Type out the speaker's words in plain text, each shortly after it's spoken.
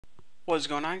What's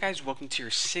going on, guys? Welcome to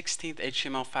your 16th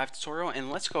HTML5 tutorial,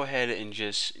 and let's go ahead and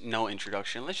just, no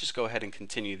introduction, let's just go ahead and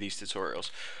continue these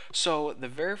tutorials. So the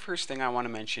very first thing I want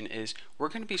to mention is we're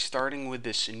going to be starting with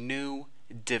this new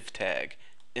div tag,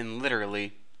 and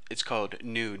literally it's called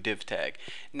new div tag.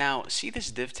 Now see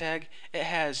this div tag? It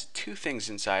has two things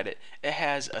inside it. It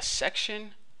has a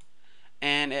section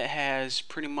and it has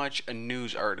pretty much a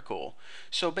news article.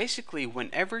 So basically,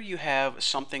 whenever you have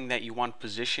something that you want to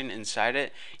position inside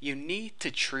it, you need to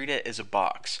treat it as a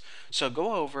box. So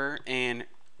go over, and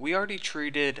we already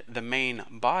treated the main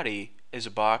body as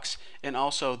a box and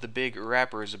also the big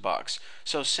wrapper as a box.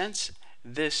 So since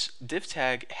this div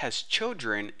tag has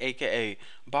children, aka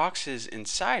boxes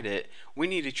inside it, we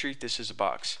need to treat this as a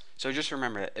box. So just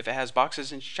remember that if it has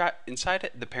boxes inside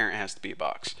it, the parent has to be a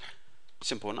box.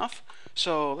 Simple enough.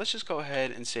 So let's just go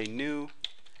ahead and say new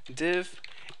div,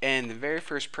 and the very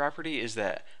first property is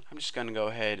that I'm just going to go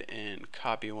ahead and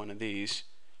copy one of these,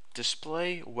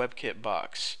 display WebKit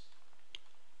box.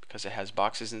 Because it has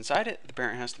boxes inside it, the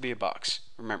parent has to be a box.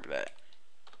 Remember that.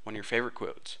 One of your favorite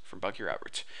quotes from Bucky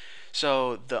Roberts.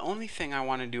 So the only thing I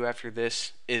want to do after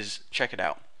this is check it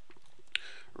out.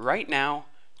 Right now,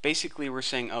 basically we're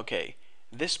saying, okay,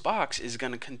 this box is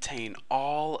going to contain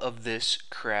all of this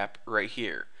crap right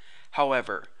here.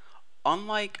 However,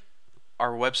 unlike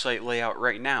our website layout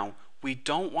right now, we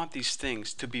don't want these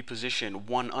things to be positioned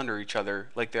one under each other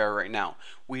like they are right now.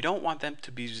 We don't want them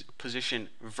to be positioned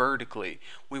vertically.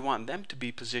 We want them to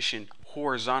be positioned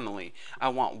horizontally. I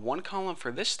want one column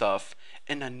for this stuff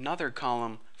and another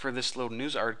column for this little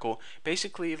news article,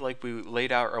 basically like we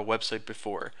laid out our website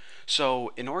before.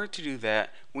 So in order to do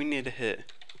that, we need to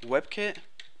hit WebKit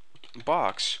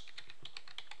box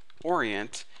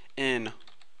orient in,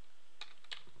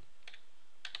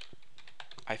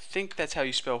 I think that's how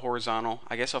you spell horizontal.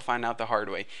 I guess I'll find out the hard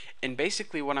way. And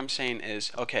basically what I'm saying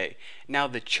is, okay, now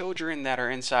the children that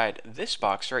are inside this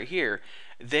box right here,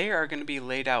 they are going to be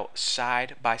laid out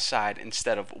side by side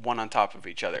instead of one on top of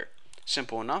each other.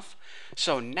 Simple enough.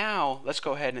 So now let's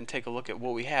go ahead and take a look at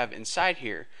what we have inside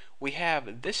here. We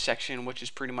have this section, which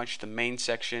is pretty much the main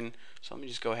section. So let me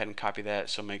just go ahead and copy that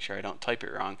so make sure I don't type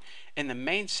it wrong. And the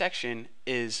main section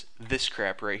is this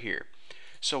crap right here.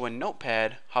 So in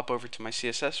Notepad, hop over to my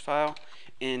CSS file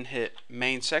and hit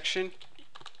main section.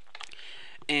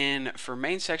 And for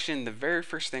main section, the very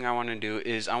first thing I want to do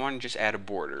is I want to just add a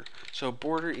border. So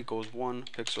border equals 1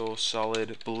 pixel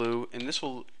solid blue, and this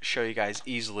will show you guys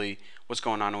easily what's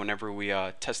going on whenever we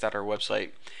test out our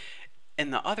website.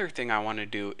 And the other thing I want to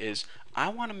do is I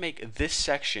want to make this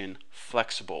section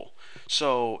flexible.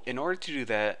 So in order to do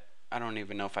that, I don't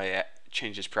even know if I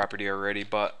changed this property already,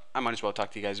 but I might as well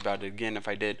talk to you guys about it again if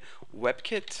I did.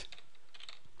 WebKit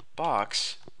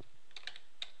box,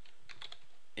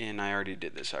 and I already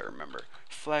did this, I remember,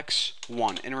 flex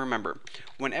 1. And remember,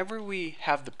 whenever we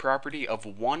have the property of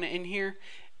 1 in here,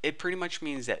 it pretty much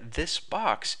means that this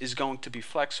box is going to be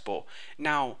flexible.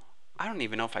 Now, I don't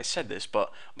even know if I said this,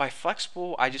 but by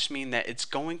flexible, I just mean that it's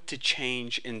going to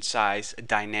change in size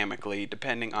dynamically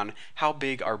depending on how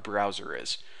big our browser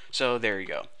is. So there you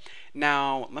go.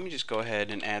 Now, let me just go ahead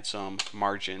and add some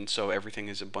margin so everything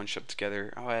isn't bunched up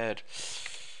together. I'll add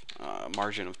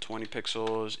margin of 20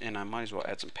 pixels, and I might as well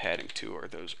add some padding too, or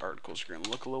those articles are going to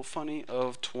look a little funny,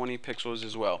 of 20 pixels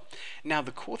as well. Now,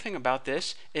 the cool thing about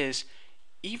this is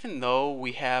even though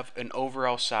we have an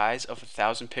overall size of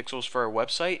 1,000 pixels for our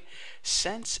website,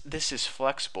 since this is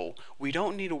flexible, we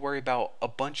don't need to worry about a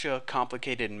bunch of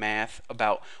complicated math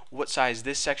about what size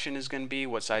this section is going to be,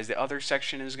 what size the other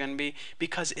section is going to be,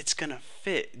 because it's going to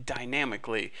fit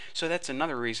dynamically. So that's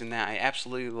another reason that I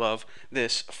absolutely love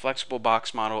this flexible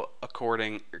box model compared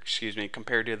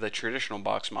to the traditional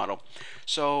box model.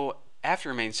 So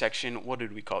after main section, what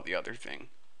did we call the other thing?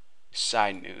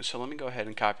 Side news. So let me go ahead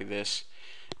and copy this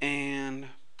and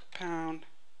pound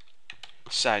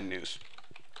side news.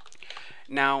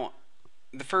 Now,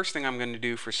 the first thing I'm going to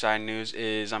do for side news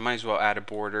is I might as well add a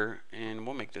border, and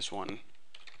we'll make this one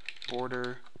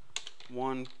border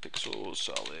 1 pixel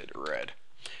solid red.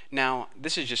 Now,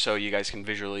 this is just so you guys can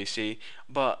visually see,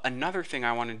 but another thing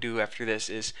I want to do after this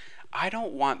is I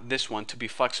don't want this one to be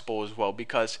flexible as well,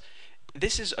 because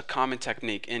this is a common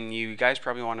technique, and you guys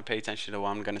probably want to pay attention to what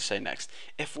I'm going to say next.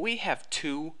 If we have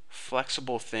two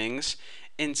flexible things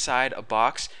inside a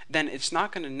box, then it's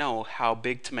not going to know how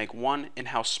big to make one and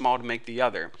how small to make the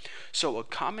other. So a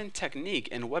common technique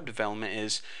in web development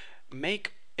is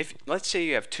if let's say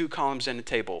you have two columns in a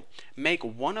table, make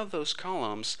one of those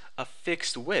columns a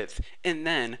fixed width, and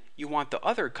then you want the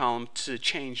other column to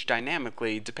change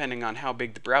dynamically depending on how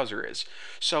big the browser is.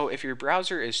 So if your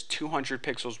browser is 200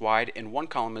 pixels wide and one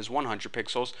column is 100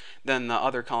 pixels, then the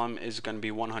other column is going to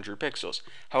be 100 pixels.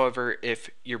 However,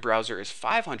 if your browser is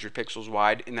 500 pixels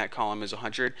wide and that column is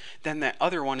 100, then that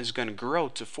other one is going to grow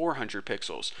to 400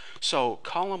 pixels. So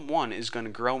column 1 is going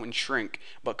to grow and shrink,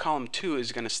 but column 2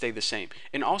 is going to stay the same.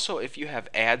 And also, if you have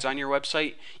ads on your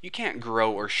website, you can't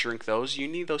grow or shrink those. You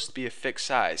need those to be a fixed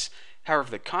size.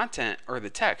 However, the content or the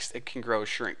text, it can grow or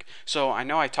shrink. So I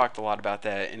know I talked a lot about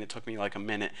that and it took me like a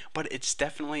minute, but it's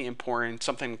definitely important,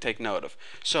 something to take note of.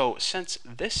 So since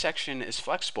this section is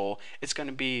flexible, it's going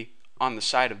to be on the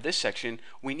side of this section.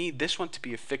 We need this one to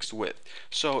be a fixed width.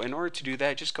 So in order to do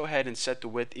that, just go ahead and set the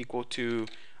width equal to,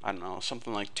 I don't know,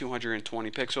 something like 220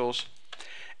 pixels.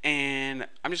 And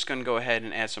I'm just going to go ahead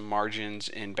and add some margins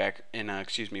and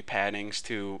paddings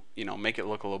to make it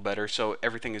look a little better. So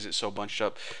everything isn't so bunched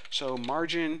up. So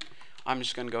margin, I'm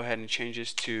just going to go ahead and change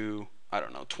this to, I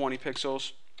don't know, 20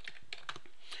 pixels.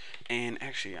 And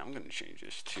actually, I'm going to change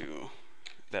this to,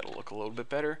 that'll look a little bit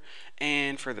better.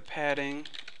 And for the padding,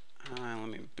 let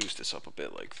me boost this up a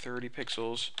bit, like 30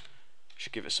 pixels.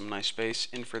 Should give it some nice space.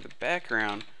 And for the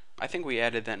background, I think we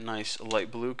added that nice light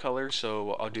blue color,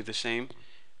 so I'll do the same.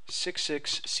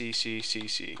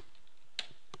 66CCCC.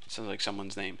 Sounds like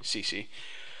someone's name, CC.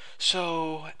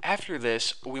 So after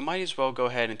this, we might as well go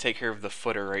ahead and take care of the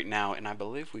footer right now, and I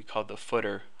believe we called the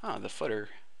footer. The footer.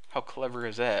 How clever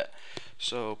is that?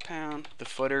 So pound the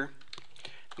footer.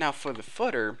 Now for the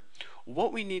footer,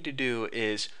 what we need to do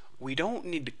is we don't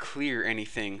need to clear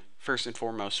anything first and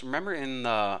foremost. Remember in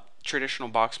the traditional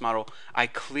box model, I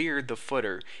cleared the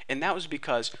footer, and that was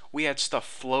because we had stuff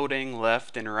floating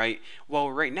left and right. Well,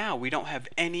 right now we don't have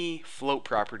any float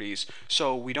properties,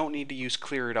 so we don't need to use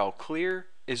clear at all. Clear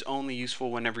is only useful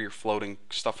whenever you're floating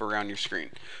stuff around your screen.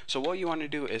 So what you want to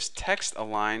do is text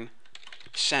align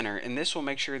center, and this will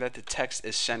make sure that the text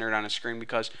is centered on a screen,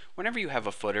 because whenever you have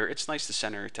a footer, it's nice to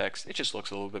center a text. It just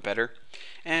looks a little bit better.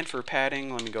 And for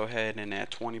padding, let me go ahead and add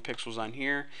 20 pixels on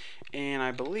here, and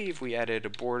I believe we added a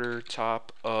border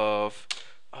top of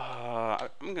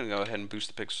I'm gonna go ahead and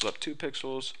boost the pixels up 2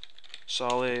 pixels,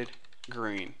 solid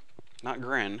green, not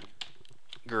grin,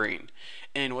 green.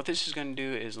 And what this is going to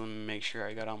do is, let me make sure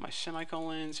I got all my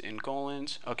semicolons and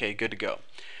colons. Okay, good to go.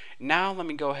 Now let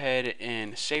me go ahead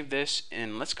and save this,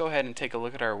 and let's go ahead and take a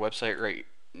look at our website right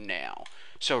now.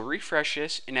 So refresh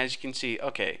this, and as you can see,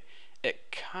 okay,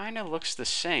 it kind of looks the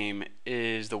same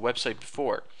as the website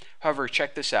before. However,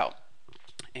 check this out.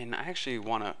 And I actually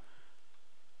want to,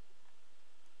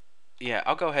 yeah,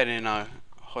 I'll go ahead and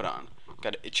hold on,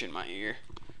 got an itch in my ear.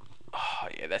 Oh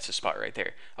yeah, that's the spot right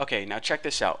there. Okay, now check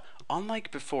this out.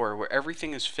 Unlike before, where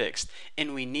everything is fixed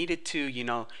and we needed to,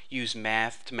 use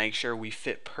math to make sure we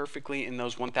fit perfectly in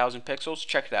those 1000 pixels,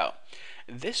 check it out.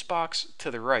 This box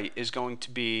to the right is going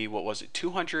to be, what was it,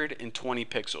 220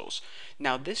 pixels.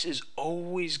 Now this is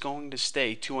always going to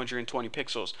stay 220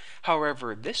 pixels.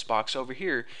 However, this box over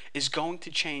here is going to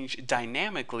change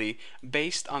dynamically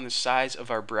based on the size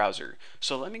of our browser.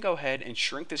 So let me go ahead and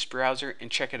shrink this browser and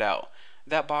check it out.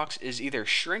 That box is either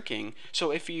shrinking, so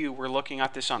if you were looking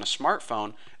at this on a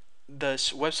smartphone,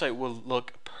 this website will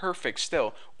look perfect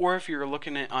still, or if you're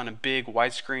looking at it on a big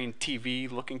widescreen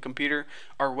TV looking computer,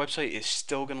 our website is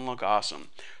still going to look awesome.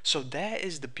 So that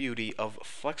is the beauty of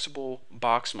flexible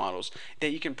box models,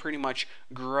 that you can pretty much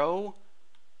grow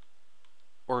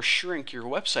or shrink your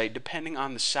website depending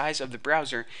on the size of the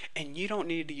browser, and you don't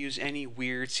need to use any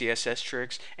weird CSS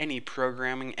tricks, any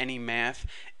programming, any math.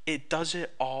 It does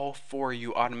it all for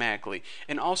you automatically.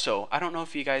 And also, I don't know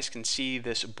if you guys can see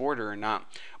this border or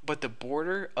not, but the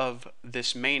border of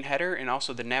this main header and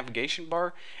also the navigation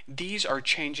bar, these are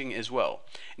changing as well.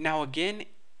 Now again,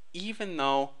 even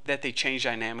though that they change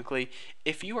dynamically,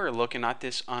 if you are looking at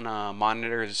this on a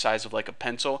monitor the size of like a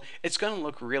pencil, it's going to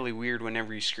look really weird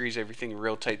whenever you squeeze everything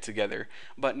real tight together,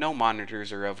 but no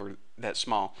monitors are ever that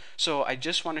small. So I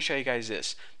just want to show you guys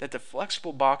this, that the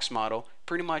flexible box model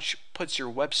pretty much puts your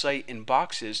website in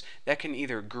boxes that can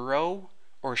either grow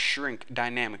or shrink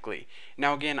dynamically.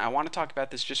 Now again, I want to talk about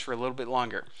this just for a little bit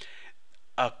longer.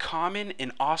 A common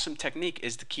and awesome technique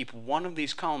is to keep one of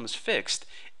these columns fixed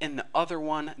and the other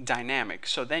one dynamic.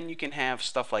 So then you can have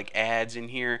stuff like ads in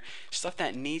here, stuff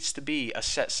that needs to be a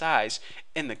set size,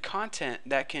 and the content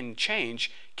that can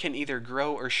change can either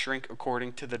grow or shrink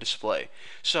according to the display.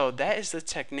 So that is the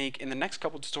technique. In the next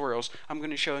couple tutorials, I'm going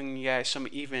to show you guys some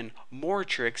even more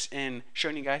tricks and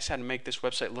showing you guys how to make this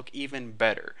website look even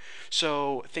better.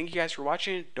 So thank you guys for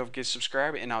watching. Don't forget to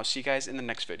subscribe, and I'll see you guys in the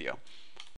next video.